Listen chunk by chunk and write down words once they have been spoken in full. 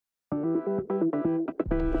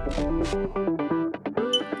Hello,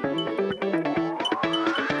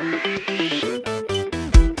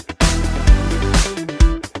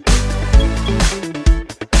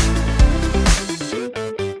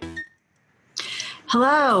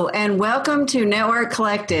 and welcome to Network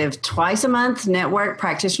Collective. Twice a month, network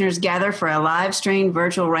practitioners gather for a live streamed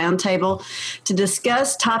virtual roundtable to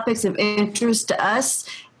discuss topics of interest to us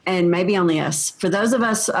and maybe only us. For those of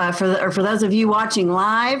us, for those of you watching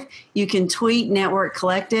live, you can tweet Network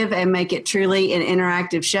Collective and make it truly an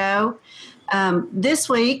interactive show. This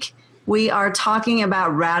week, we are talking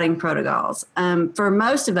about routing protocols. For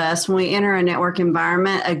most of us, when we enter a network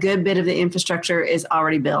environment, a good bit of the infrastructure is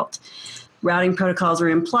already built. Routing protocols are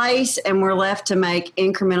in place, and we're left to make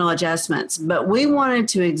incremental adjustments. But we wanted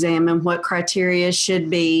to examine what criteria should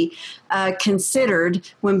be considered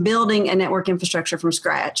when building a network infrastructure from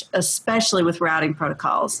scratch, especially with routing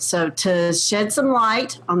protocols. So to shed some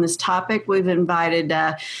light on this topic, we've invited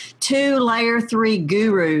two Layer 3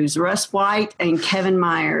 gurus, Russ White and Kevin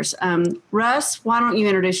Myers. Russ, why don't you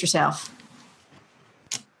introduce yourself?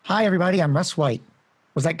 Hi, everybody. I'm Russ White.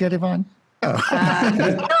 Was that good, Yvonne? Oh.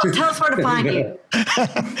 Tell us where to find you.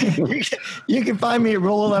 You can find me at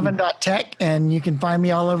rule11.tech, and you can find me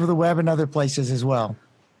all over the web and other places as well.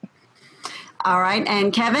 All right.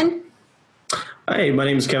 And Kevin? Hi, my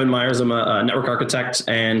name is Kevin Myers. I'm a network architect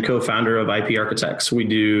and co-founder of IP Architects. We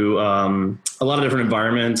do a lot of different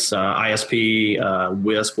environments, ISP,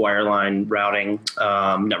 WISP, wireline, routing,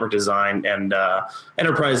 network design, and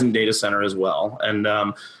enterprise and data center as well. And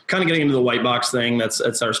kind of getting into the white box thing, that's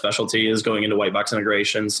our specialty, is going into white box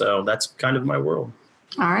integration. So that's kind of my world.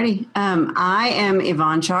 All righty. I am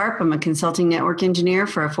Yvonne Sharp. I'm a consulting network engineer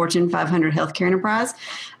for a Fortune 500 healthcare enterprise.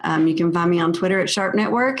 You can find me on Twitter at Sharp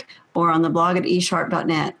Network or on the blog at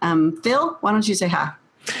esharp.net. Phil, why don't you say hi?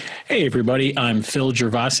 Hey, everybody. I'm Phil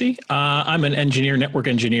Gervasi. I'm an network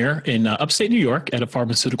engineer in upstate New York at a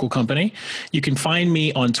pharmaceutical company. You can find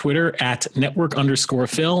me on Twitter at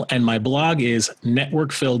network_Phil, and my blog is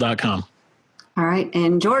networkphil.com. All right.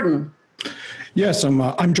 And Jordan? Yes,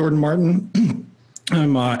 I'm Jordan Martin.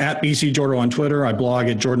 I'm at BCJordo on Twitter. I blog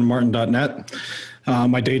at jordanmartin.net.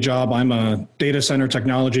 My day job, I'm a data center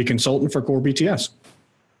technology consultant for Core BTS.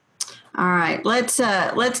 All right, let's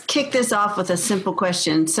kick this off with a simple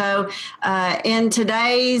question. So in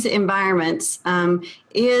today's environments,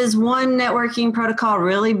 is one networking protocol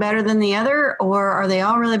really better than the other, or are they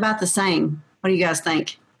all really about the same? What do you guys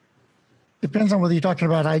think? Depends on whether you're talking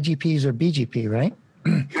about IGPs or BGP, right?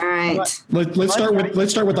 All right. Let's start with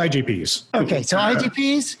IGPs. Okay, so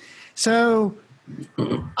IGPs. So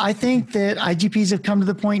I think that IGPs have come to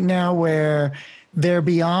the point now where they're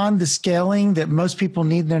beyond the scaling that most people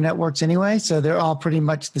need in their networks anyway. So they're all pretty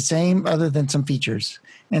much the same, other than some features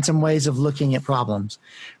and some ways of looking at problems,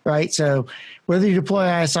 right? So whether you deploy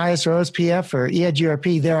ISIS or OSPF or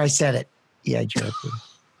EIGRP, there I said it, EIGRP.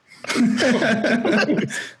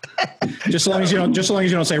 Just as long as you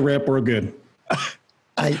don't say RIP, we're good.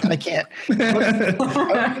 I can't.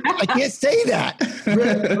 I can't say that.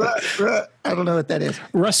 I don't know what that is.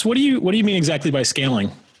 Russ, what do you mean exactly by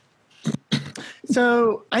scaling?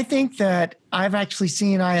 So I think that I've actually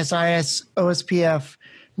seen ISIS OSPF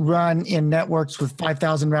run in networks with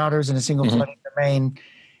 5,000 routers in a single flooding domain.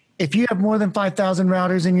 If you have more than 5,000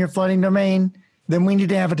 routers in your flooding domain, then we need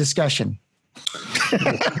to have a discussion.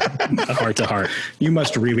 Heart to heart. You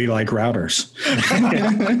must really like routers.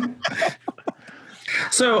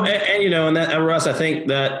 So, and that, Russ, I think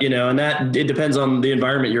that, and that it depends on the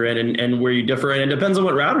environment you're in and where you differ. And it depends on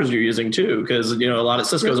what routers you're using too, because, a lot of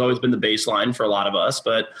Cisco has always been the baseline for a lot of us,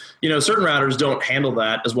 but, certain routers don't handle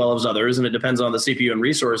that as well as others. And it depends on the CPU and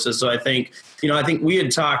resources. So I think we had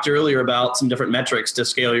talked earlier about some different metrics to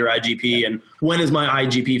scale your IGP and when is my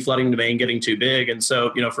IGP flooding domain getting too big? And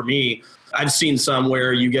so, for me, I've seen some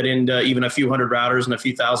where you get into even a few hundred routers and a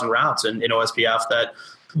few thousand routes in OSPF that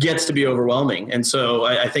gets to be overwhelming. And so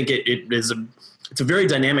I think it's a very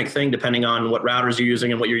dynamic thing depending on what routers you're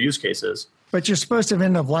using and what your use case is. But you're supposed to have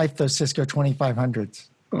end of life those Cisco 2500s.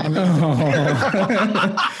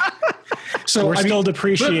 So we're still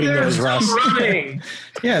depreciating those, Russ.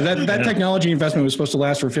 Yeah, that technology investment was supposed to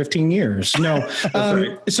last for 15 years. No,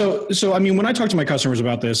 so I mean, when I talk to my customers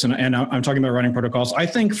about this, and I'm talking about routing protocols, I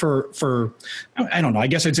think for I don't know, I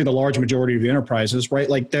guess I'd say the large majority of the enterprises, right?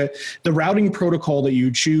 Like the routing protocol that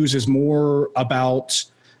you choose is more about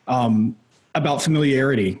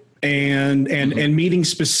familiarity and meeting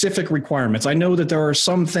specific requirements. I know that there are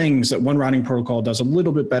some things that one routing protocol does a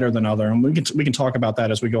little bit better than other, and we can talk about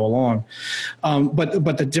that as we go along.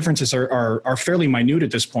 But the differences are fairly minute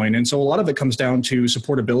at this point, and so a lot of it comes down to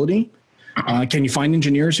supportability. Can you find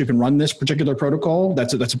engineers who can run this particular protocol?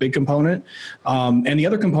 That's a big component. And the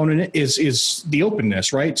other component is the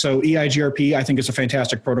openness, right? So EIGRP, I think, is a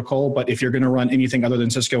fantastic protocol, but if you're going to run anything other than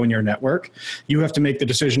Cisco in your network, you have to make the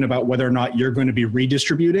decision about whether or not you're going to be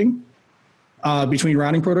redistributing between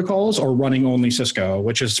routing protocols or running only Cisco,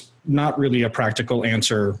 which is not really a practical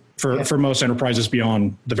answer for most enterprises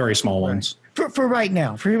beyond the very small ones. For right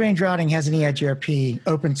now, free range routing has an EIGRP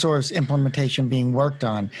open source implementation being worked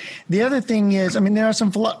on. The other thing is, I mean, there are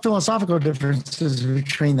some philosophical differences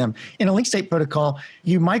between them. In a link state protocol,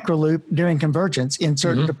 you microloop during convergence in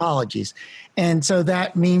certain topologies. And so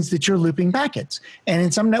that means that you're looping packets. And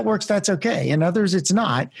in some networks, that's okay. In others, it's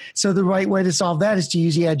not. So the right way to solve that is to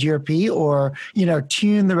use EIGRP or,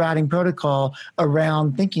 tune the routing protocol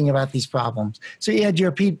around thinking about these problems. So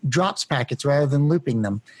EIGRP drops packets rather than looping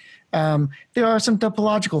them. There are some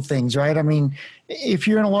topological things, right? I mean, if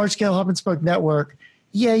you're in a large-scale hub-and-spoke network,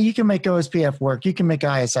 yeah, you can make OSPF work, you can make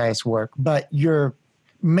ISIS work, but you're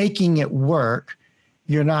making it work.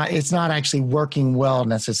 It's not actually working well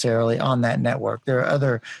necessarily on that network. There are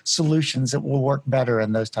other solutions that will work better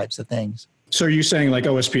in those types of things. So are you saying like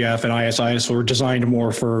OSPF and ISIS were designed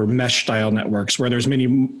more for mesh-style networks where there's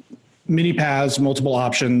many paths, multiple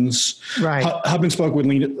options? Right. Hub-and-spoke would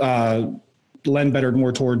lend better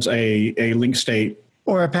more towards a link state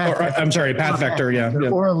or a path. Path vector. Yeah.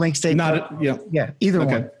 Or a link state. Either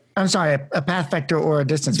one. I'm sorry, a path vector or a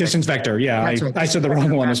distance vector. Yeah, I said the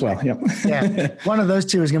wrong one as well. Yep. Yeah, one of those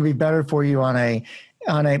two is going to be better for you on a.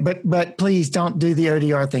 But please don't do the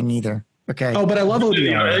ODR thing either. Okay. Oh, but I love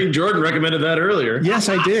ODR. I think Jordan recommended that earlier. Yes,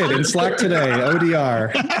 I did in Slack today. ODR.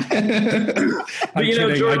 I'm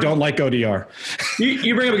kidding. Jordan, I don't like ODR.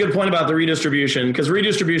 You bring up a good point about the redistribution, because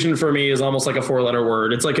redistribution for me is almost like a 4-letter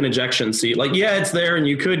word. It's like an ejection seat. Like, yeah, it's there and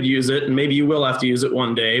you could use it and maybe you will have to use it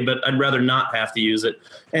one day, but I'd rather not have to use it.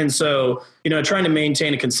 And so, trying to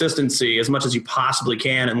maintain a consistency as much as you possibly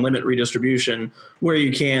can and limit redistribution where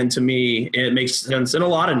you can, to me, it makes sense in a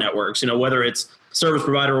lot of networks, whether it's service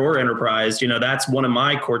provider or enterprise. That's one of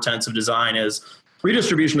my core tenets of design is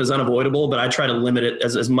redistribution is unavoidable, but I try to limit it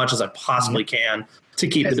as much as I possibly can to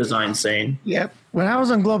keep the design sane. Yep. When I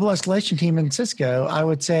was on global escalation team in Cisco, I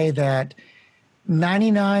would say that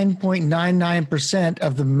 99.99%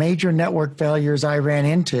 of the major network failures I ran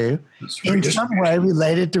into in some way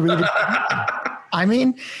related to redistribution. I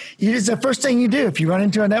mean, it's the first thing you do. If you run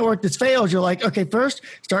into a network that's failed, you're like, okay, first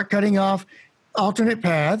start cutting off alternate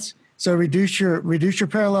paths. So reduce your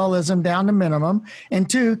parallelism down to minimum. And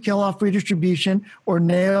 2, kill off redistribution or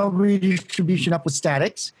nail redistribution up with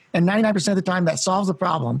statics. And 99% of the time that solves the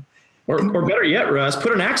problem. Or better yet, Russ,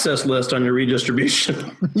 put an access list on your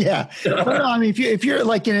redistribution. Yeah. But no, I mean, if you're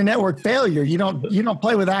like in a network failure, you don't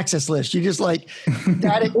play with access lists. You just like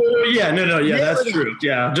static. Yeah, that's true.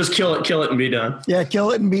 Yeah, just kill it and be done. Yeah,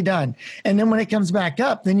 kill it and be done. And then when it comes back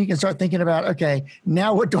up, then you can start thinking about, okay,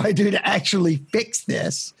 now what do I do to actually fix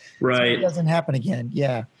this? Right. So it doesn't happen again.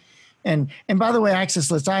 Yeah. And by the way, access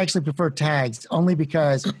lists, I actually prefer tags only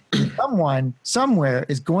because someone somewhere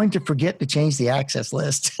is going to forget to change the access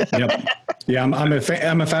list. Yep. Yeah, I'm a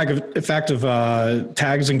fact of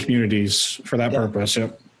tags and communities for that purpose.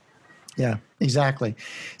 Yep. Yeah, exactly.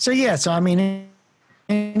 So I mean,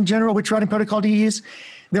 in general, which routing protocol do you use?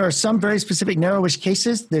 There are some very specific narrowish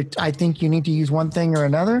cases that I think you need to use one thing or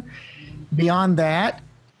another. Beyond that,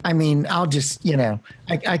 I mean, I'll just, I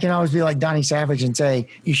can always be like Donnie Savage and say,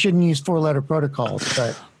 you shouldn't use 4-letter protocols,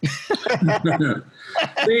 but.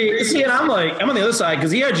 See, and I'm on the other side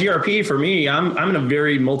because EIGRP for me, I'm in a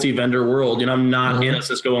very multi-vendor world. I'm not in a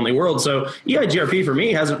Cisco only world. So EIGRP for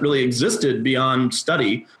me hasn't really existed beyond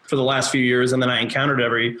study for the last few years. And then I encountered it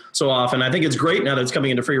every so often. I think it's great now that it's coming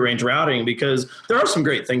into free range routing because there are some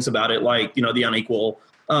great things about it, like, the unequal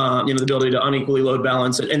the ability to unequally load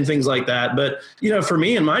balance and things like that. But, for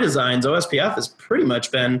me in my designs, OSPF has pretty much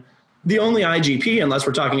been the only IGP, unless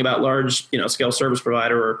we're talking about large, scale service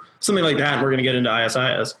provider or something like that. And we're going to get into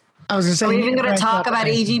ISIS. I was going to say, are we even going to talk about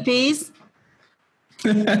EGPs?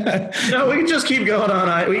 No, we can just keep going on.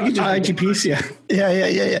 IGPs, yeah.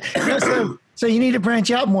 Yeah. So you need to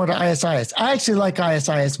branch out more to ISIS. I actually like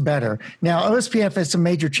ISIS better. Now, OSPF has some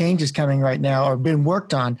major changes coming right now or been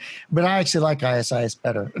worked on, but I actually like ISIS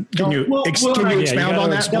better. Can you expound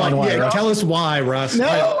on that? Tell us why, Russ.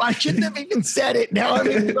 No, I shouldn't have even said it. Now I'm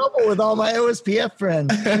in trouble with all my OSPF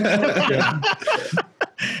friends.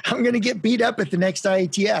 I'm going to get beat up at the next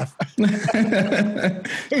IETF.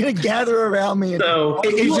 They're going to gather around me. So,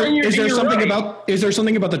 is there something about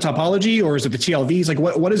the topology, or is it the TLVs? Like,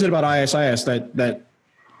 what is it about ISIS that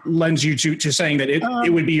lends you to saying that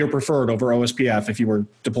it would be your preferred over OSPF if you were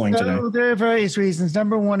deploying today? There are various reasons.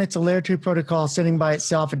 Number one, it's a layer 2 protocol sitting by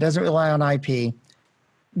itself. It doesn't rely on IP.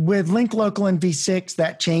 With Link Local and V6,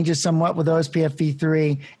 that changes somewhat. With OSPF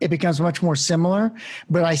v3, it becomes much more similar,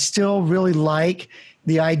 but I still really like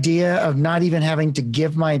the idea of not even having to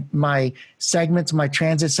give my segments, my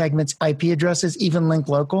transit segments, IP addresses, even Link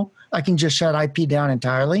Local. I can just shut IP down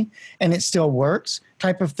entirely and it still works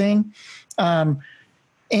type of thing.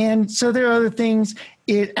 And so there are other things.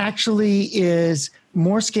 It actually is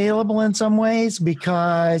more scalable in some ways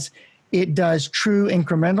because it does true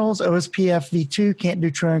incrementals. OSPF v2 can't do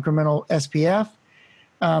true incremental SPF.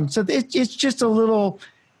 So it's just a little,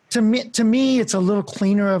 to me, it's a little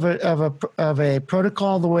cleaner of a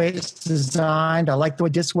protocol the way it's designed. I like the way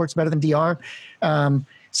DIS works better than DR.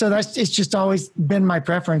 So it's just always been my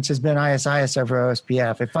preference has been ISIS over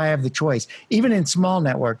OSPF. If I have the choice, even in small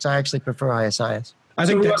networks, I actually prefer ISIS. I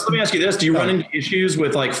think Russ, let me ask you this. Do you run into issues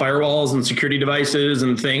with like firewalls and security devices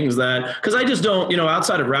and things that, because I just don't,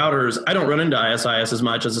 outside of routers, I don't run into ISIS as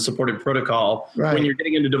much as a supported protocol when you're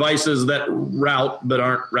getting into devices that route but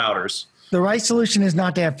aren't routers. The right solution is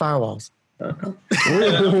not to have firewalls.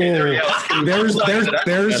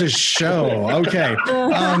 There's a show. Okay.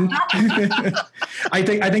 I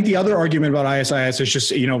think the other argument about ISIS is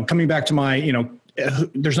just, coming back to my,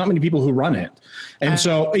 there's not many people who run it. And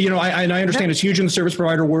so, I understand it's huge in the service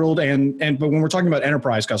provider world. But when we're talking about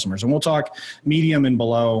enterprise customers, and we'll talk medium and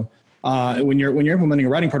below, when you're implementing a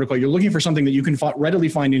routing protocol, you're looking for something that you can readily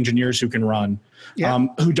find engineers who can run,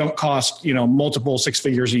 who don't cost, multiple 6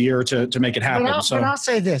 figures a year to make it happen. But I'll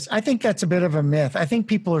say this. I think that's a bit of a myth. I think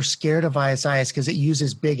people are scared of ISIS because it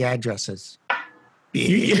uses big addresses.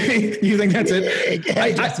 You think that's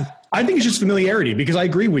it? I think it's just familiarity because I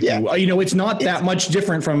agree with you. It's not that much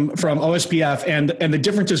different from OSPF, and the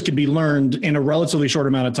differences could be learned in a relatively short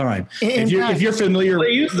amount of time. If you're familiar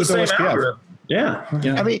with OSPF. Yeah.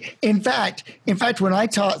 I mean, in fact, when I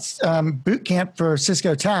taught boot camp for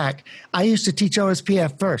Cisco TAC, I used to teach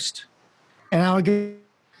OSPF first, and I would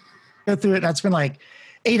go through it. And I'd spend like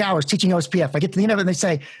 8 hours teaching OSPF. I get to the end of it, and they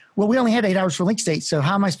say, "Well, we only had 8 hours for link state, so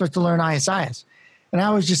how am I supposed to learn ISIS?" And I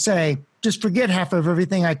would just say, "Just forget half of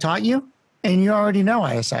everything I taught you, and you already know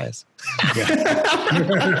ISIS."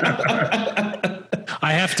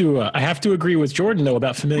 I have to agree with Jordan though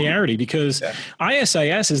about familiarity because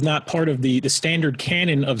ISIS is not part of the standard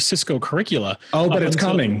canon of Cisco curricula. Oh, but it's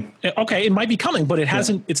coming. Okay, it might be coming, but it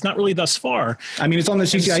hasn't. It's not really thus far. I mean, it's on the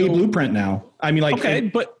CCIE blueprint now. I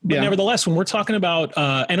mean, but nevertheless, when we're talking about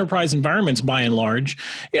enterprise environments, by and large,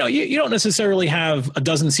 you don't necessarily have a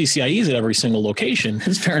dozen CCIEs at every single location.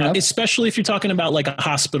 That's fair enough. Especially if you're talking about like a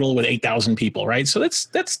hospital with 8,000 people, right? So that's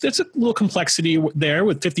a little complexity there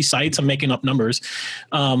with 50 sites. I'm making up numbers.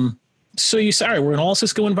 So you say, all right, we're an all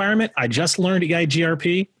Cisco environment. I just learned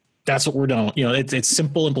EIGRP. That's what we're doing. It's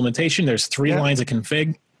simple implementation. There's 3 lines of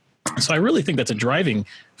config. So I really think that's a driving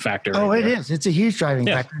factor. Oh, it is. It's a huge driving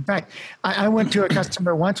factor. In fact, I went to a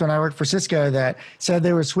customer once when I worked for Cisco that said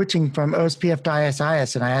they were switching from OSPF to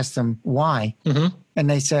ISIS, and I asked them why. Mm-hmm. And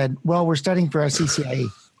they said, well, we're studying for our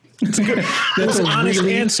CCIE. That's an honest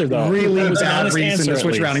answer, though. Really bad reason to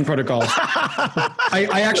switch routing protocols.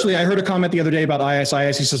 I heard a comment the other day about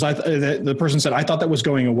ISIS. He says the person said, "I thought that was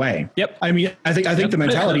going away." Yep. I mean, I think the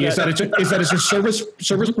mentality is that it's a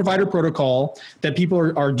service provider protocol that people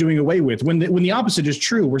are doing away with. When the opposite is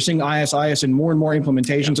true, we're seeing ISIS in more and more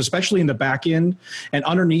implementations, especially in the back end and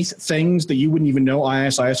underneath things that you wouldn't even know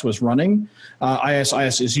ISIS was running.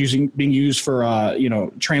 ISIS is being used for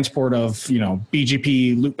transport of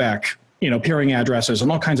BGP loopback, peering addresses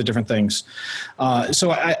and all kinds of different things.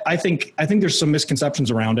 So I think there's some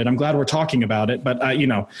misconceptions around it. I'm glad we're talking about it, but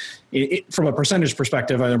from a percentage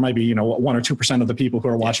perspective, there might be 1 or 2% of the people who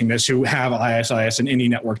are watching this who have ISIS in any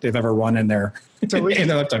network they've ever run in their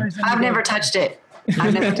lifetime. I've never touched it.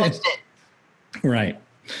 Right.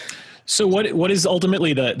 So what is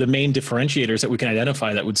ultimately the main differentiators that we can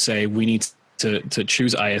identify that would say we need to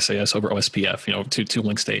choose ISIS over OSPF, two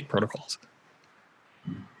link state protocols?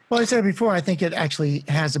 Well, I said before, I think it actually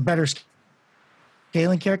has a better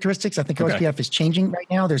scaling characteristics. I think OSPF is changing right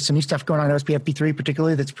now. There's some new stuff going on in OSPF v3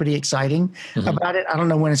 particularly that's pretty exciting about it. I don't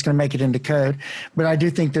know when it's going to make it into code, but I do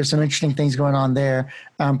think there's some interesting things going on there,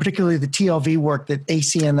 particularly the TLV work that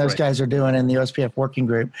AC and those guys are doing in the OSPF working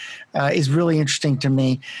group is really interesting to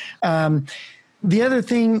me. The other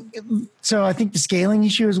thing, so I think the scaling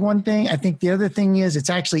issue is one thing. I think the other thing is it's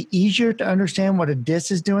actually easier to understand what a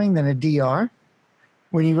DIS is doing than a DR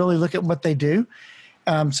when you really look at what they do.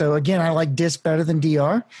 So again, I like DIS better than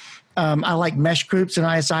DR. I like mesh groups and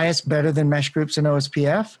ISIS better than mesh groups and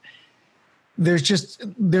OSPF.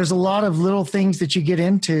 there's a lot of little things that you get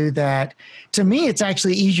into that, to me, it's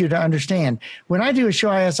actually easier to understand. When I do a show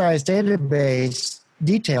ISIS database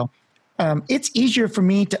detail, it's easier for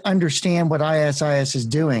me to understand what ISIS is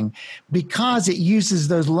doing because it uses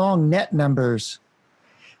those long net numbers.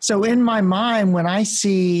 So in my mind, when I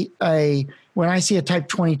see a type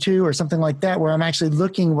 22 or something like that, where I'm actually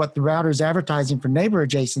looking what the router is advertising for neighbor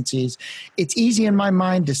adjacencies, it's easy in my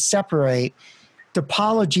mind to separate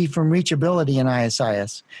topology from reachability in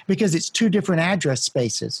ISIS because it's two different address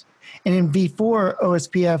spaces. And in V4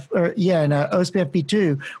 OSPF, in OSPF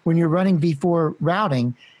v2, when you're running V4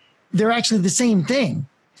 routing, they're actually the same thing.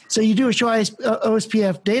 So you do a show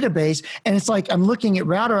OSPF database, and it's like I'm looking at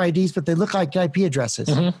router IDs, but they look like IP addresses,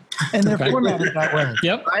 and they're formatted that way.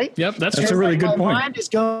 Yep. Right. Yep. That's a really good point. My mind is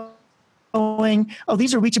going, oh,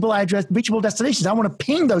 these are reachable destinations. I want to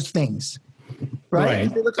ping those things.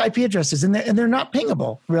 Right. They look IP addresses, and they're not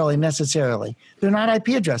pingable really necessarily. They're not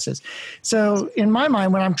IP addresses. So in my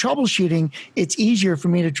mind, when I'm troubleshooting, it's easier for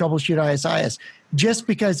me to troubleshoot ISIS just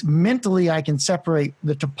because mentally I can separate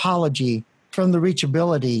the topology from the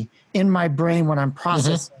reachability in my brain when I'm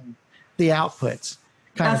processing the outputs.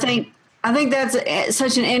 I think that's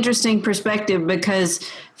such an interesting perspective because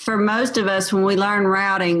for most of us, when we learn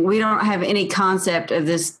routing, we don't have any concept of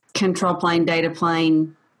this control plane, data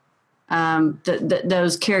plane,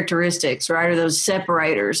 those characteristics, right, or those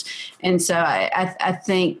separators. And so I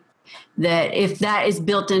think that if that is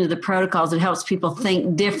built into the protocols, it helps people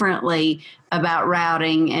think differently about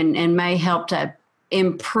routing and may help to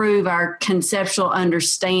improve our conceptual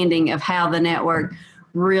understanding of how the network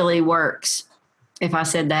really works. If I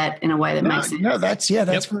said that in a way that makes sense. No, that's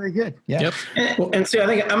very good. Yeah. Yep. And see, I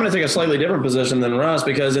think I'm going to take a slightly different position than Russ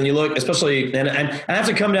because when you look, especially, and I have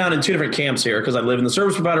to come down in two different camps here because I live in the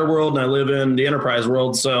service provider world and I live in the enterprise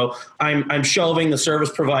world. So I'm shelving the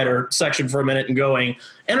service provider section for a minute and going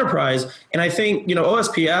enterprise. And I think,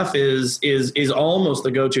 OSPF is almost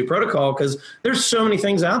the go-to protocol because there's so many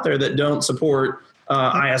things out there that don't support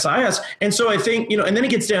ISIS. And so I think, and then it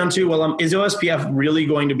gets down to, is OSPF really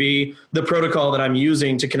going to be the protocol that I'm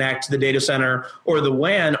using to connect to the data center or the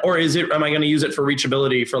WAN, or am I going to use it for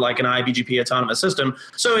reachability for like an IBGP autonomous system?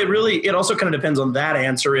 So it also kind of depends on that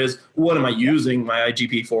answer is, what am I using my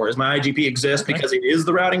IGP for? Is my IGP exist because it is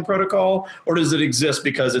the routing protocol, or does it exist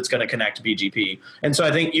because it's going to connect to BGP? And so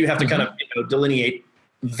I think you have to kind of delineate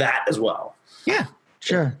that as well. Yeah,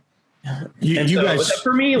 sure. You guys,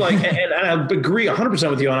 for me, and I agree 100%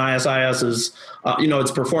 with you on ISIS's,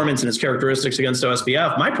 its performance and its characteristics against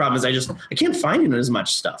OSPF. My problem is I can't find it in as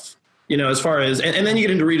much stuff, as far as, and then you get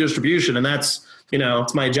into redistribution, and that's,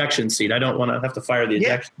 it's my ejection seat. I don't want to have to fire the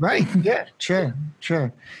ejection. Right. Yeah. Sure.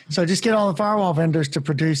 So just get all the firewall vendors to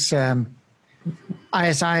produce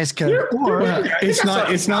ISIS code. It's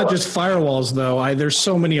not just firewalls though. There's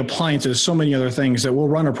so many appliances, so many other things that will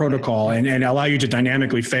run a protocol and allow you to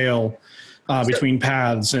dynamically fail between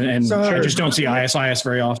paths. And so, I just don't see ISIS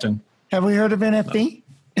very often. Have we heard of NFV?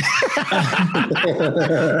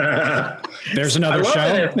 There's another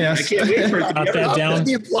show. Yes. I can't wait for it to Got that down.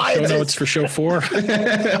 Show notes for show 4.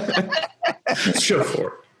 Show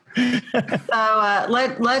 4. So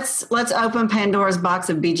let's open Pandora's box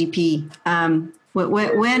of BGP.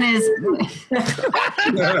 When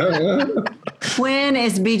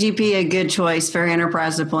is BGP a good choice for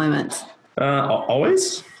enterprise deployments?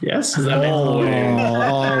 Always? Yes. Is that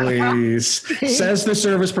always. Says the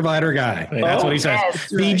service provider guy. That's what he says.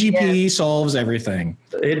 Yes, right, BGP solves everything.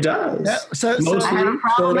 It does. Yeah, so I have a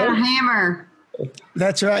problem with a hammer.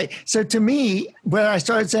 That's right. So to me, when I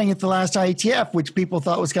started saying at the last IETF, which people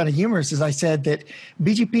thought was kind of humorous, is I said that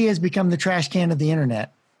BGP has become the trash can of the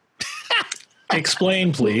internet.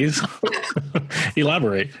 Explain, please.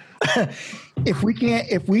 Elaborate.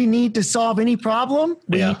 If we need to solve any problem,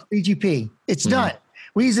 we use BGP. It's done.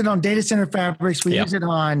 We use it on data center fabrics. We use it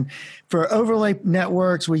for overlay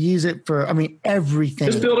networks. We use it for, everything.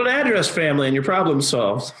 Just build an address family and your problem's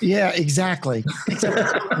solved. Yeah, exactly.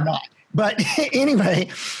 But anyway,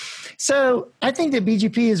 so I think that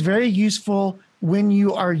BGP is very useful when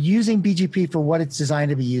you are using BGP for what it's designed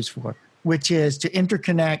to be used for, which is to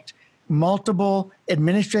interconnect multiple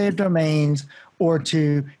administrative domains or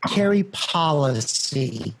to carry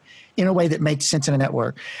policy in a way that makes sense in a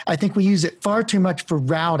network. I think we use it far too much for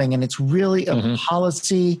routing, and it's really a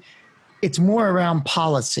policy. It's more around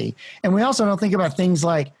policy. And we also don't think about things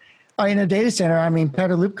like, in a data center,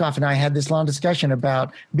 Peter Lupkoff and I had this long discussion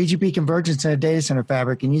about BGP convergence in a data center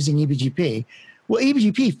fabric and using eBGP. Well,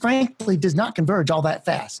 eBGP, frankly, does not converge all that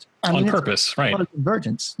fast. On purpose, right?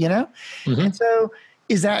 Convergence, And so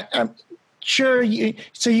is that, sure,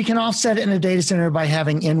 so you can offset it in a data center by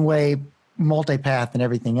having in-way multipath and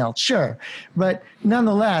everything else. Sure. But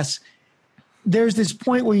nonetheless, there's this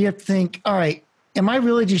point where you have to think, all right, am I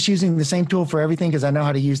really just using the same tool for everything because I know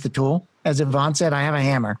how to use the tool? As Yvonne said, I have a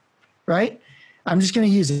hammer, right? I'm just going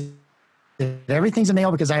to use it. Everything's a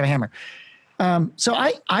nail because I have a hammer. So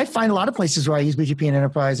I find a lot of places where I use BGP in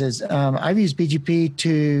enterprises. I've used BGP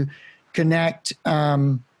to connect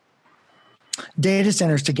data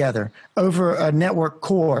centers together over a network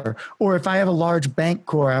core. Or if I have a large bank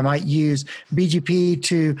core, I might use BGP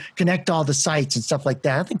to connect all the sites and stuff like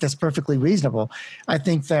that. I think that's perfectly reasonable. I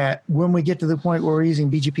think that when we get to the point where we're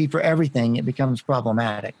using BGP for everything, it becomes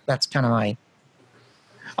problematic. That's kind of my...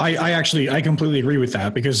 I completely agree with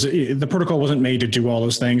that, because the protocol wasn't made to do all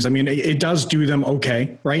those things. I mean, it does do them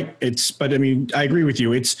okay, right? But I mean, I agree with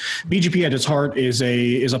you. It's BGP at its heart is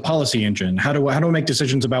a policy engine. How do I make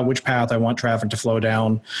decisions about which path I want traffic to flow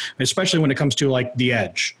down, especially when it comes to like the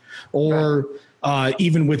edge, or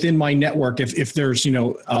even within my network, if there's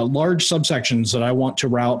large subsections that I want to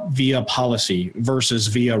route via policy versus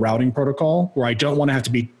via routing protocol, where I don't want to have to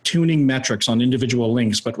be tuning metrics on individual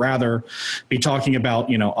links, but rather be talking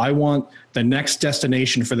about, I want the next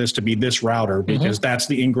destination for this to be this router, because that's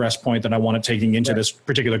the ingress point that I want it taking into this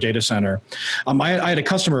particular data center. I had a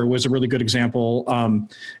customer who was a really good example.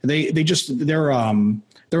 They're an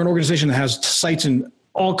organization that has sites in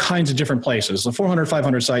all kinds of different places, the 400,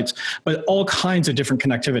 500 sites, but all kinds of different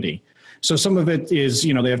connectivity. So some of it is,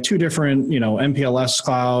 they have two different, MPLS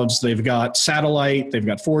clouds. They've got satellite, they've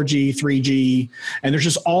got 4G, 3G, and there's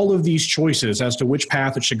just all of these choices as to which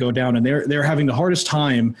path it should go down. And they're having the hardest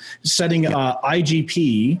time setting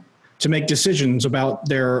IGP to make decisions about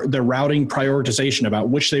their routing prioritization, about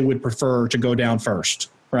which they would prefer to go down first.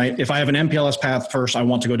 Right. If I have an MPLS path first, I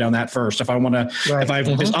want to go down that first. If I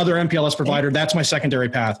have this other MPLS provider, that's my secondary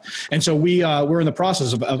path. And so we're in the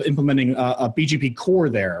process of implementing a BGP core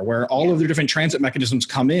there, where all of the different transit mechanisms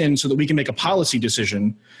come in, so that we can make a policy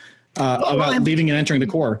decision about leaving and entering the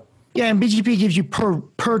core. Yeah, and BGP gives you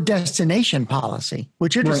per destination policy,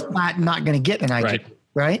 which you're just not going to get in IGP.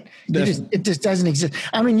 Right? It just doesn't exist.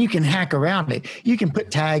 I mean, you can hack around it. You can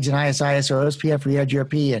put tags in ISIS or OSPF or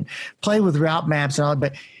EIGRP and play with route maps and all,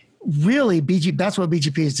 but really that's what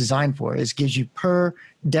BGP is designed for. It gives you per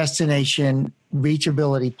destination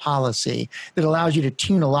reachability policy that allows you to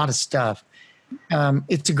tune a lot of stuff.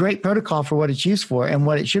 It's a great protocol for what it's used for and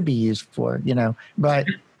what it should be used for, but...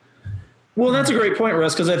 Well, that's a great point,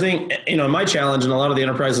 Russ, because I think, my challenge in a lot of the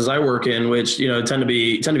enterprises I work in, which, tend to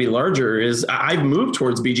be larger, is I've moved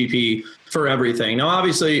towards BGP for everything. Now,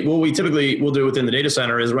 obviously, what we typically will do within the data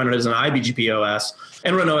center is run it as an iBGP OS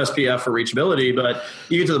and run OSPF for reachability. But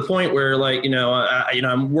you get to the point where,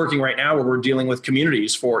 I'm working right now where we're dealing with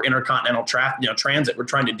communities for intercontinental transit. We're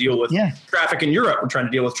trying to deal with traffic in Europe. We're trying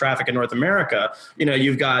to deal with traffic in North America.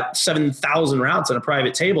 You've got 7,000 routes on a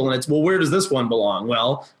private table, and it's, well, where does this one belong?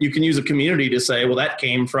 Well, you can use a community to say, well, that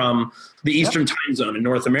came from the Eastern time zone in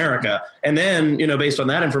North America. And then, based on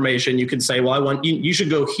that information, you can say, well, you should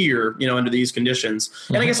go here, under these conditions.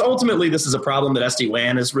 And I guess ultimately this is a problem that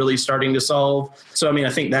SD-WAN is really starting to solve. So, I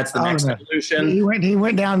think that's the next evolution. He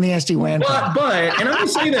went down the SD-WAN. But and I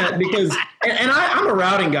say that because, I'm a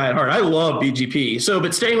routing guy at heart. I love BGP. So,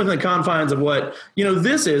 but staying within the confines of what,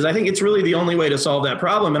 this is, I think it's really the only way to solve that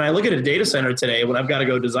problem. And I look at a data center today when I've got to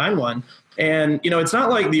go design one. And, it's not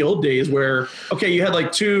like the old days where, okay, you had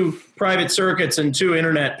like 2 private circuits and 2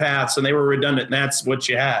 internet paths and they were redundant and that's what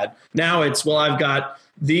you had. Now it's, well, I've got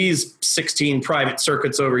these 16 private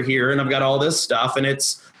circuits over here and I've got all this stuff. And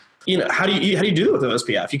it's, how do you do it with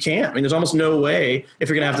OSPF? You can't. There's almost no way if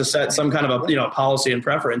you're going to have to set some kind of a, policy and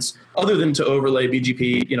preference other than to overlay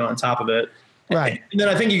BGP, on top of it. Right. And then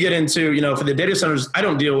I think you get into, for the data centers, I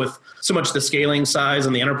don't deal with so much the scaling size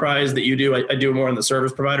and the enterprise that you do. I do more on the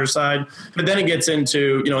service provider side. But then it gets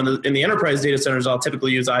into, in the enterprise data centers, I'll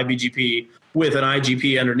typically use iBGP with an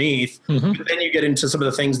IGP underneath. But then you get into some of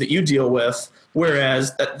the things that you deal with,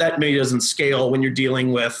 whereas that maybe doesn't scale when you're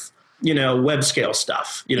dealing with, web scale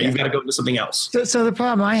stuff. You've got to go into something else. So the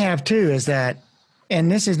problem I have too is that,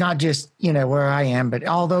 and this is not just, where I am, but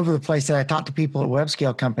all over the place that I talk to people at web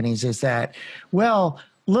scale companies is that, well,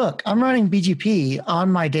 look, I'm running BGP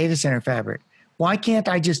on my data center fabric. Why can't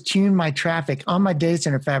I just tune my traffic on my data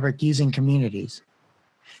center fabric using communities?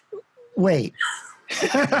 Wait.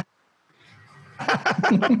 You're going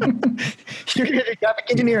to do traffic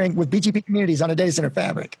engineering with BGP communities on a data center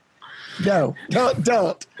fabric. No,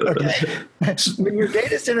 don't. Okay. When your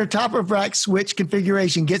data center top of rack switch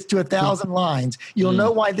configuration gets to 1,000 lines, you'll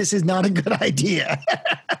know why this is not a good idea.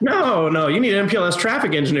 No, you need MPLS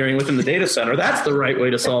traffic engineering within the data center. That's the right way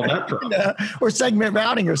to solve that problem. Or segment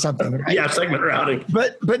routing or something, right? Yeah, segment routing.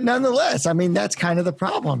 But nonetheless, I mean, that's kind of the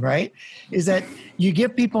problem, right? Is that you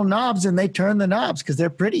give people knobs and they turn the knobs because they're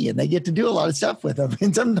pretty and they get to do a lot of stuff with them.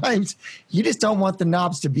 And sometimes you just don't want the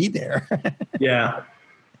knobs to be there. Yeah.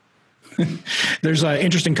 There's an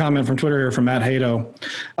interesting comment from Twitter here from Matt Hato.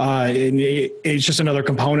 And it's just another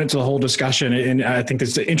component to the whole discussion. And I think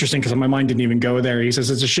it's interesting because my mind didn't even go there. He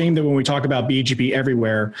says, it's a shame that when we talk about BGP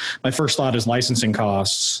everywhere, my first thought is licensing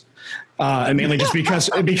costs. And mainly just because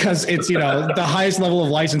it's, the highest level of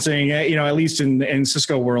licensing, at least in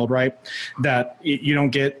Cisco world, right? That you don't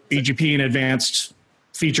get BGP and advanced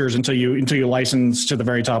features until you license to the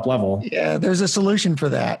very top level. Yeah, there's a solution for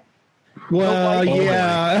that. Well,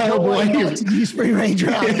 yeah. Oh boy, use free range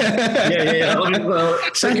routing. Yeah.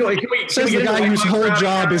 Says the guy whose whole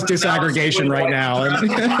job is disaggregation right now.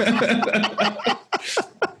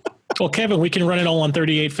 Well, Kevin, we can run it all on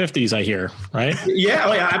 3850s, I hear, right?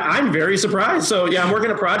 Yeah, I'm very surprised. So, yeah, I'm working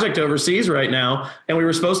a project overseas right now, and we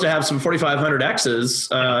were supposed to have some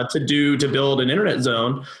 4500Xs to build an internet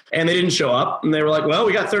zone, and they didn't show up. And they were like, well,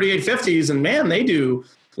 we got 3850s, and man, they do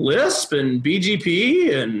Lisp and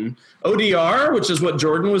BGP and ODR, which is what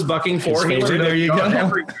Jordan was bucking for. There you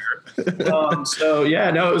go. So, yeah,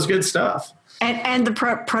 no, it was good stuff. And the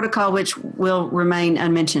protocol, which will remain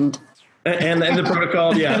unmentioned. And the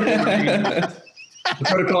protocol, yeah. The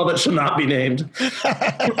protocol that should not be named.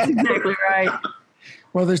 That's exactly right.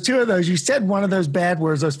 Well, there's two of those. You said one of those bad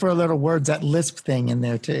words, those four-letter words, that Lisp thing in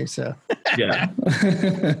there too. So yeah.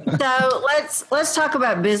 So let's talk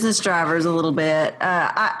about business drivers a little bit.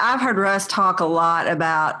 I've heard Russ talk a lot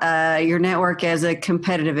about your network as a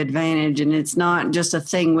competitive advantage, and it's not just a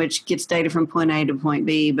thing which gets data from point A to point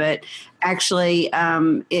B, but actually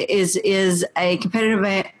is a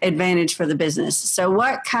competitive advantage for the business. So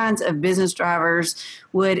what kinds of business drivers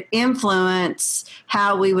would influence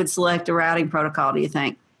how we would select a routing protocol, do you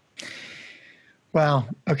think? Well,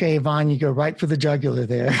 okay, Yvonne, you go right for the jugular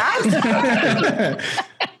there.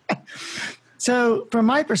 So from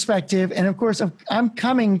my perspective, and of course, I'm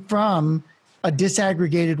coming from a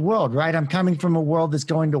disaggregated world, right? I'm coming from a world that's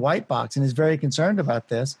going to white box and is very concerned about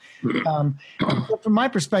this. But from my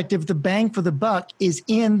perspective, the bang for the buck is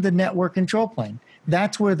in the network control plane.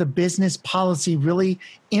 That's where the business policy really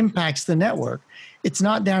impacts the network. It's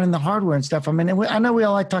not down in the hardware and stuff. I mean, I know we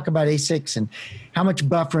all like to talk about ASICs and how much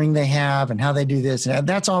buffering they have and how they do this. And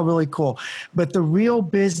that's all really cool. But the real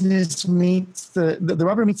business meets the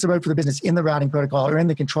rubber meets the road for the business in the routing protocol, or in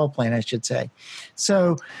the control plane, I should say.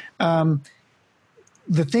 So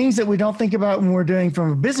the things that we don't think about when we're doing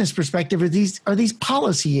from a business perspective are these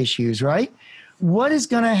policy issues, right? What is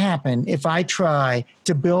going to happen if I try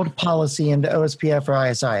to build policy into OSPF or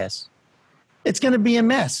ISIS? It's going to be a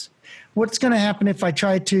mess. What's going to happen if I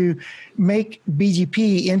try to make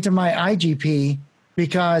BGP into my IGP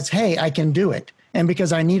because, hey, I can do it, and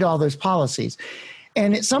because I need all those policies?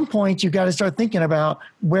 And at some point, you've got to start thinking about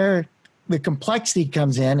where the complexity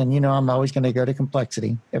comes in. And, I'm always going to go to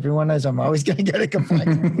complexity. Everyone knows I'm always going to go to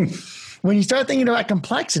complexity. When you start thinking about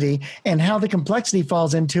complexity and how the complexity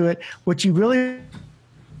falls into it, what you really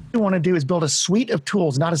want to do is build a suite of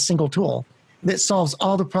tools, not a single tool, that solves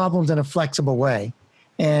all the problems in a flexible way.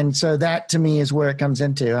 And so that, to me, is where it comes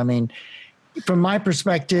into. I mean, from my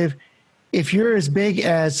perspective, if you're as big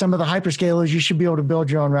as some of the hyperscalers, you should be able to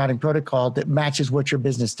build your own routing protocol that matches what your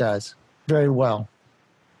business does very well.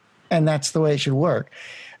 And that's the way it should work.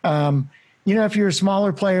 If you're a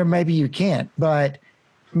smaller player, maybe you can't, but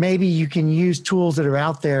maybe you can use tools that are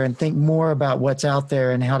out there and think more about what's out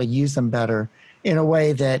there and how to use them better in a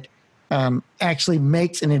way that actually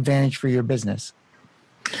makes an advantage for your business.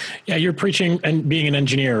 Yeah, you're preaching and being an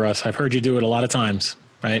engineer, Russ. I've heard you do it a lot of times,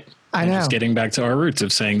 right? I know. Just getting back to our roots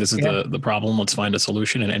of saying this is the problem. Let's find a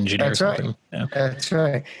solution and engineer that's something. Right. Yeah. That's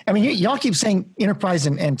right. I mean, y'all keep saying enterprise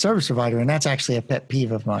and service provider, and that's actually a pet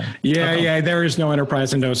peeve of mine. Yeah. There is no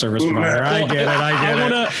enterprise and no service provider. I get it.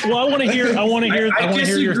 I want to hear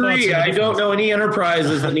your thoughts. I don't know any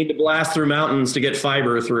enterprises that need to blast through mountains to get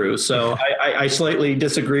fiber through. So I slightly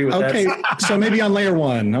disagree with that. Okay, so maybe on layer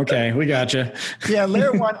one. Okay, we got you. Yeah,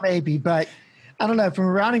 layer one maybe, but I don't know. From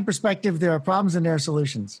a routing perspective, there are problems and there are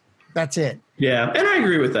solutions. That's it. Yeah, and I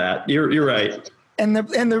agree with that. You're right. And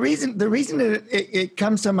the reason that it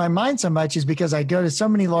comes to my mind so much is because I go to so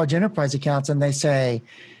many large enterprise accounts and they say,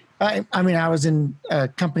 I was in a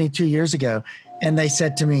company 2 years ago, and they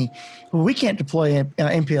said to me, well, we can't deploy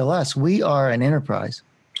MPLS. We are an enterprise.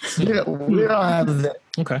 We don't have the,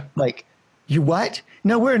 Okay. like, you what?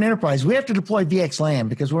 No, we're an enterprise. We have to deploy VXLAN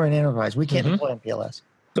because we're an enterprise. We can't deploy MPLS.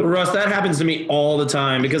 So Russ, that happens to me all the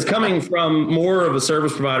time because coming from more of a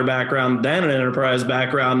service provider background than an enterprise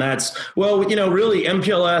background, that's, well, really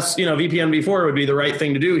MPLS, VPN v4 would be the right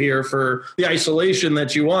thing to do here for the isolation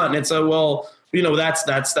that you want. And it's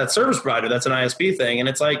that's that service provider. That's an ISP thing. And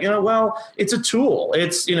it's like, well, it's a tool.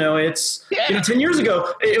 It's 10 years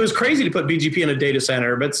ago, it was crazy to put BGP in a data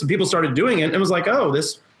center, but some people started doing it and it was like, oh,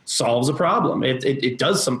 this solves a problem. It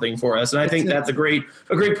does something for us. And I think that's a great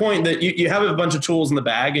point that you have a bunch of tools in the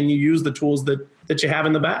bag and you use the tools that you have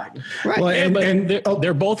in the bag. Right. Well, and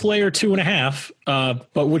they're both layer 2.5,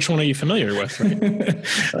 but which one are you familiar with?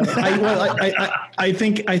 Right? I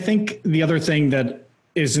think the other thing that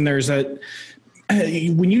is in there is that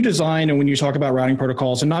when you design and when you talk about routing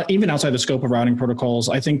protocols, and not even outside the scope of routing protocols,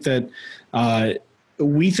 I think that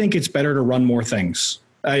we think it's better to run more things.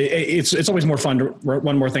 It's always more fun to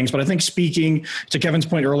run more things, but I think speaking to Kevin's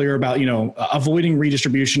point earlier about avoiding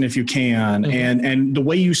redistribution if you can, and the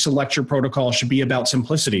way you select your protocol should be about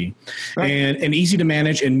simplicity, right, and easy to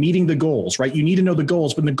manage and meeting the goals. Right, you need to know the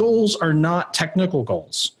goals, but the goals are not technical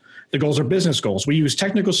goals. The goals are business goals. We use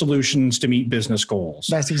technical solutions to meet business goals.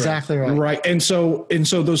 That's exactly right. Right. And so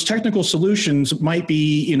those technical solutions might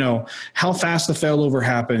be, how fast the failover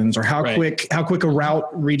happens or how quick a route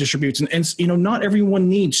redistributes. And not everyone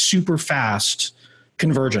needs super fast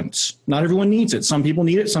convergence. Not everyone needs it. Some people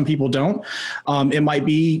need it. Some people don't. It might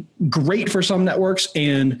be great for some networks,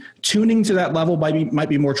 and tuning to that level might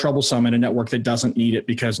be more troublesome in a network that doesn't need it,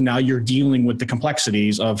 because now you're dealing with the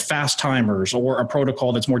complexities of fast timers or a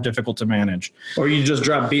protocol that's more difficult to manage. Or you just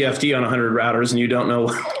drop BFD on 100 routers and you don't know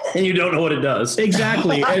what it does.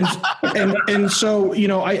 Exactly. And so,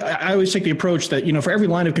 I always take the approach that, for every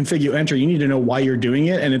line of config you enter, you need to know why you're doing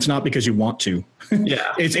it. And it's not because you want to.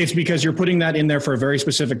 Yeah. It's because you're putting that in there for a very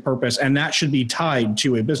specific purpose, and that should be tied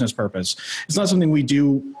to a business purpose. It's not something we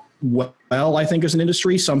do well, I think, as an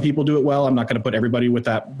industry. Some people do it well. I'm not going to put everybody with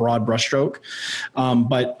that broad brushstroke.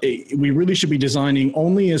 But we really should be designing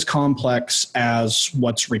only as complex as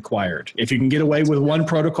what's required. If you can get away with one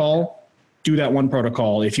protocol, do that one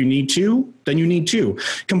protocol. If you need two, then you need two.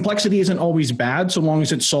 Complexity isn't always bad so long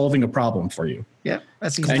as it's solving a problem for you. Yeah,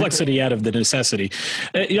 that's exactly. Complexity out of the necessity.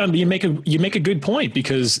 You make a good point,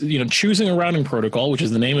 because choosing a routing protocol, which is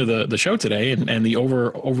the name of the show today, and the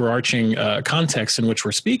overarching context in which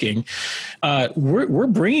we're speaking, we're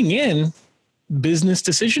bringing in business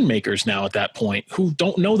decision makers now at that point who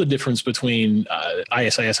don't know the difference between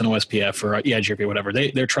ISIS and OSPF or EIGRP or whatever.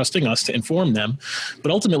 They're trusting us to inform them.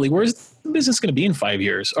 But ultimately, where's the business going to be in 5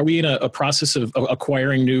 years? Are we in a process of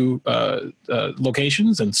acquiring new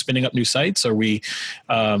locations and spinning up new sites? Are we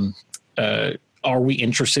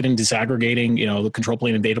interested in disaggregating, the control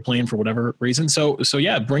plane and data plane for whatever reason? So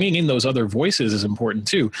yeah, bringing in those other voices is important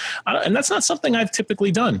too. And that's not something I've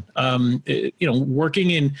typically done.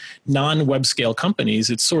 Working in non-web scale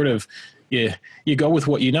companies, it's sort of, you go with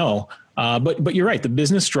what you know. But you're right. The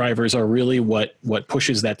business drivers are really what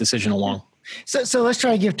pushes that decision along. So let's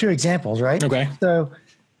try to give two examples, right? Okay. So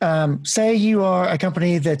say you are a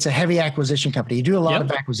company that's a heavy acquisition company. You do a lot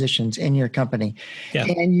of acquisitions in your company,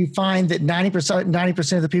 and you find that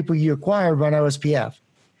 90% of the people you acquire run OSPF.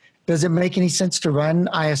 Does it make any sense to run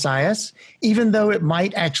ISIS, even though it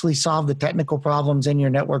might actually solve the technical problems in your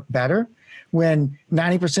network better, when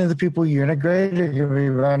 90% of the people you integrate are going to be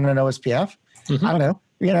running OSPF? Mm-hmm. I don't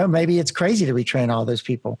know. Maybe it's crazy to retrain all those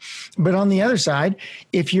people. But on the other side,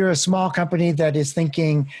 if you're a small company that is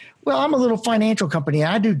thinking, well, I'm a little financial company,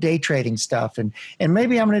 I do day trading stuff, and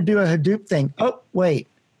maybe I'm going to do a Hadoop thing. Oh, wait,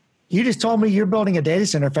 you just told me you're building a data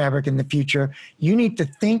center fabric in the future. You need to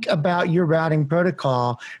think about your routing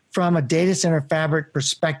protocol from a data center fabric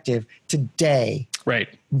perspective today. Right.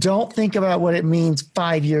 Don't think about what it means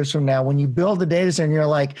 5 years from now. When you build the data center, you're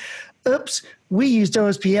like, oops, we used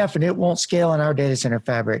OSPF and it won't scale in our data center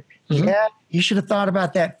fabric. Mm-hmm. Yeah, you should have thought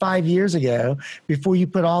about that 5 years ago before you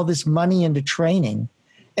put all this money into training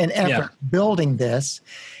and effort building this.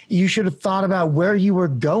 You should have thought about where you were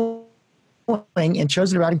going and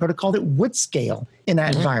chosen a routing protocol that would scale in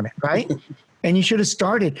that environment, right? And you should have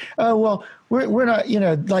started, we're not,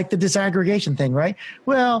 like the disaggregation thing, right?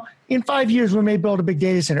 Well, in 5 years, we may build a big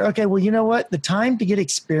data center. Okay, well, you know what? The time to get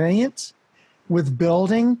experience with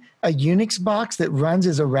building a Unix box that runs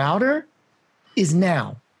as a router is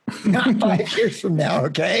now, not 5 years from now,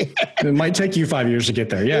 okay? It might take you 5 years to get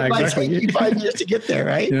there. Yeah, exactly. It might take you 5 years to get there,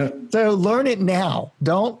 right? Yeah. So learn it now.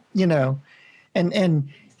 Don't, and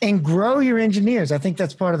and grow your engineers. I think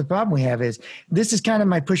that's part of the problem we have. Is this is kind of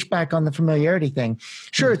my pushback on the familiarity thing.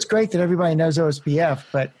 Sure, it's great that everybody knows OSPF,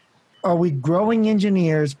 but are we growing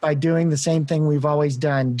engineers by doing the same thing we've always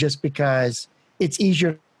done just because it's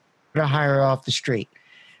easier to hire off the street?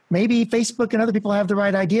 Maybe Facebook and other people have the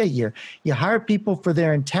right idea here. You hire people for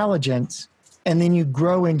their intelligence, and then you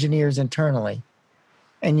grow engineers internally.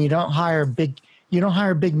 And you don't hire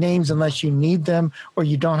big names unless you need them, or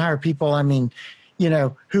you don't hire people,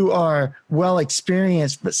 who are well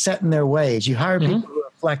experienced but set in their ways. You hire people who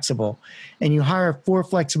are flexible, and you hire for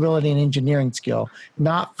flexibility and engineering skill,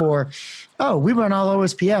 not for, we run all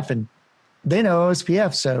OSPF and they know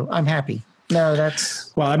OSPF, so I'm happy. No,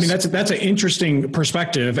 that's an interesting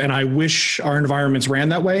perspective, and I wish our environments ran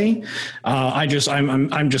that way. I'm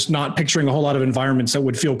just not picturing a whole lot of environments that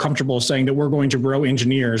would feel comfortable saying that we're going to grow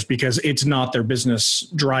engineers because it's not their business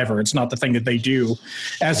driver. It's not the thing that they do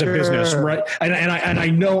as a business, right? And I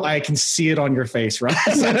know I can see it on your face, right?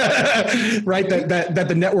 Right, that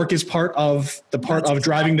the network is part of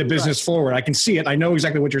driving the business forward. I can see it. I know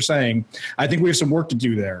exactly what you're saying. I think we have some work to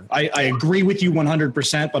do there. I agree with you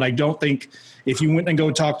 100%, but I don't think if you went and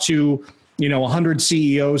go talk to, 100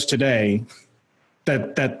 CEOs today,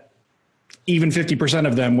 that even 50%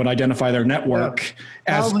 of them would identify their network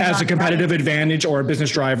as a competitive advantage or a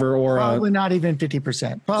business driver or probably not even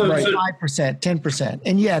 50%, probably 5%, 10%.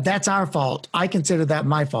 And yeah, that's our fault. I consider that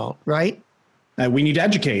my fault, right? We need to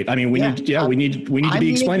educate. I mean, we need to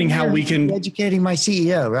be explaining how we can educating my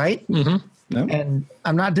CEO, right? Mm-hmm. No. And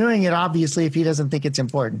I'm not doing it obviously if he doesn't think it's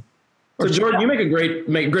important. So Jordan, you make a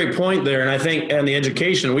great point there. And I think, and the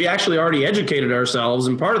education, we actually already educated ourselves.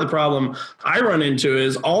 And part of the problem I run into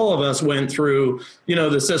is all of us went through,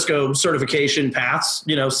 the Cisco certification paths,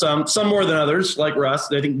 some more than others, like Russ.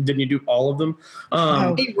 I think, didn't you do all of them?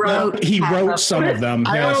 He wrote some of them.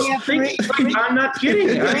 I'm not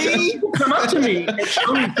kidding. People come up to me and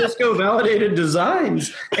show me Cisco validated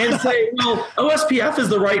designs and say, well, OSPF is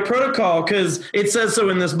the right protocol because it says so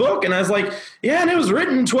in this book. And I was like, yeah, and it was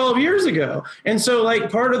written 12 years ago. And so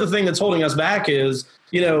part of the thing that's holding us back is,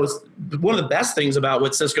 one of the best things about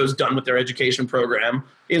what Cisco's done with their education program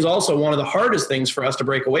is also one of the hardest things for us to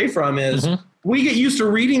break away from is we get used to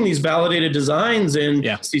reading these validated designs in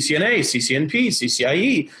CCNA, CCNP,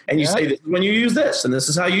 CCIE, and you say, this is when you use this, and this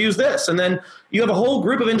is how you use this. And then you have a whole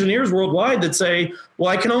group of engineers worldwide that say, well,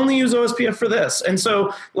 I can only use OSPF for this. And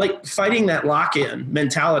so fighting that lock-in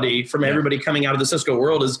mentality from everybody coming out of the Cisco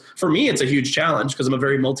world is, for me, it's a huge challenge because I'm a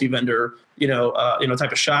very multi-vendor,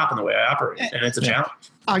 type of shop in the way I operate. And it's a challenge.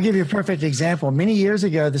 I'll give you a perfect example. Many years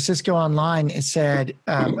ago, the Cisco Online said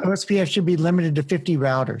OSPF should be limited to 50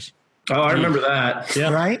 routers. Oh, I remember that.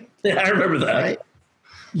 Yeah. Right? Yeah, I remember that. Right?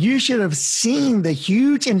 You should have seen the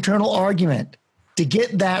huge internal argument to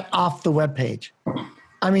get that off the webpage.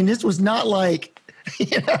 I mean, this was not like,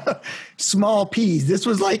 small peas. This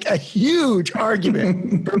was like a huge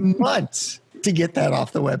argument for months to get that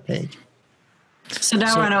off the webpage. So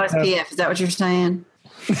now we're on OSPF. Is that what you're saying?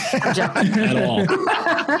 At all.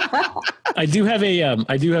 I do have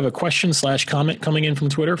a question / comment coming in from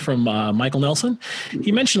Twitter from Michael Nelson.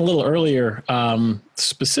 He mentioned a little earlier,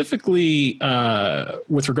 specifically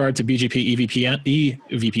with regard to BGP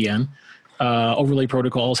EVPN overlay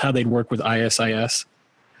protocols, how they'd work with ISIS.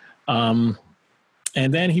 And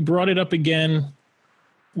then he brought it up again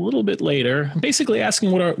a little bit later, basically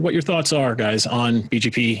asking what your thoughts are, guys, on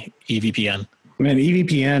BGP EVPN. Man,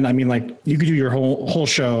 EVPN, you could do your whole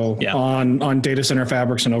show on data center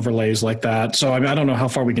fabrics and overlays like that. So, I don't know how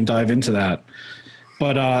far we can dive into that.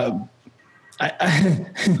 But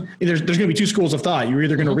there's going to be two schools of thought. You're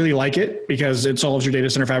either going to really like it because it solves your data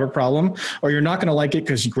center fabric problem, or you're not going to like it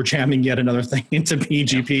because we're jamming yet another thing into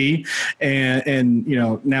BGP and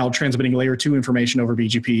now transmitting layer 2 information over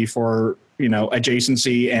BGP for,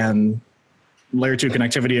 adjacency and layer 2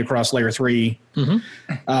 connectivity across layer 3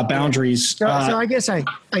 boundaries. So I guess I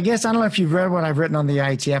don't know if you've read what I've written on the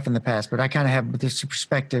IETF in the past, but I kind of have this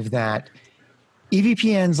perspective that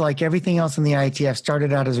EVPNs, like everything else in the IETF,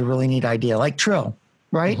 started out as a really neat idea, like Trill,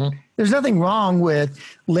 right? There's nothing wrong with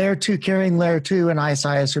layer 2 carrying layer 2 in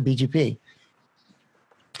ISIS or BGP.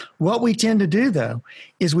 What we tend to do, though,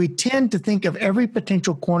 is we tend to think of every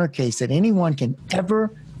potential corner case that anyone can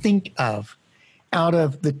ever think of out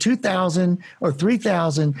of the 2,000 or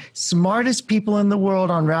 3,000 smartest people in the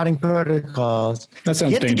world on routing protocols. That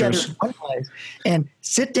sounds dangerous. Together in one place and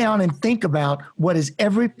sit down and think about what is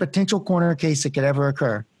every potential corner case that could ever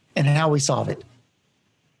occur and how we solve it.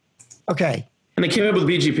 Okay. And they came up with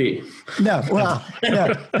BGP. No, well,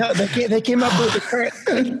 no. They came up with the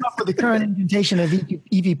current implementation of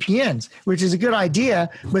EVPNs, which is a good idea.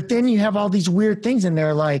 But then you have all these weird things in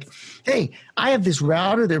there, like, hey, I have this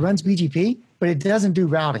router that runs BGP, but it doesn't do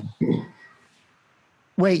routing.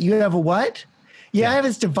 Wait, you have a what? Yeah, I have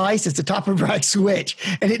this device. It's a top of rack switch,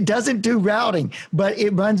 and it doesn't do routing, but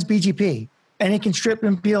it runs BGP, and it can strip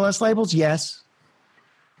MPLS labels. Yes.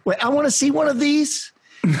 Wait, I want to see one of these.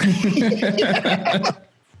 All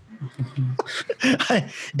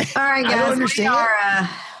right, guys,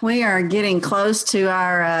 we are getting close to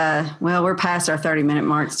our, we're past our 30-minute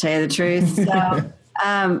mark, to tell you the truth. So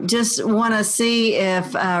just want to see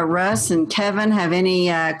if Russ and Kevin have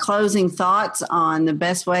any closing thoughts on the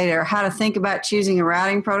best way or how to think about choosing a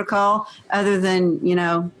routing protocol other than,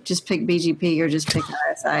 just pick BGP or just pick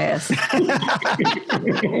RSIS.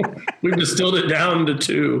 We've distilled it down to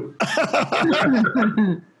 2.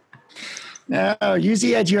 No, use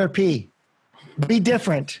the Edge ERP. Be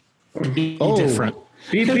different. Be different.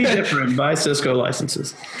 Be different. Buy Cisco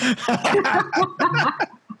licenses.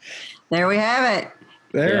 There we have it.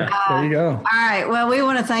 There you go. All right. Well, we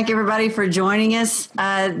want to thank everybody for joining us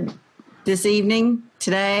this evening,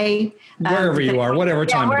 today. Wherever you are, whatever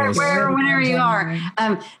time it is. Whenever you are.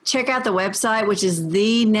 Check out the website, which is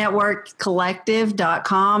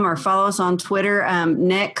thenetworkcollective.com, or follow us on Twitter,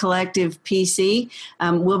 Net Collective PC.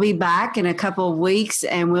 We'll be back in a couple of weeks,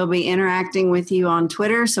 and we'll be interacting with you on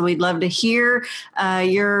Twitter. So we'd love to hear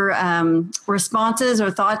your responses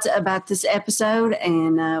or thoughts about this episode,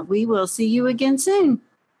 and we will see you again soon.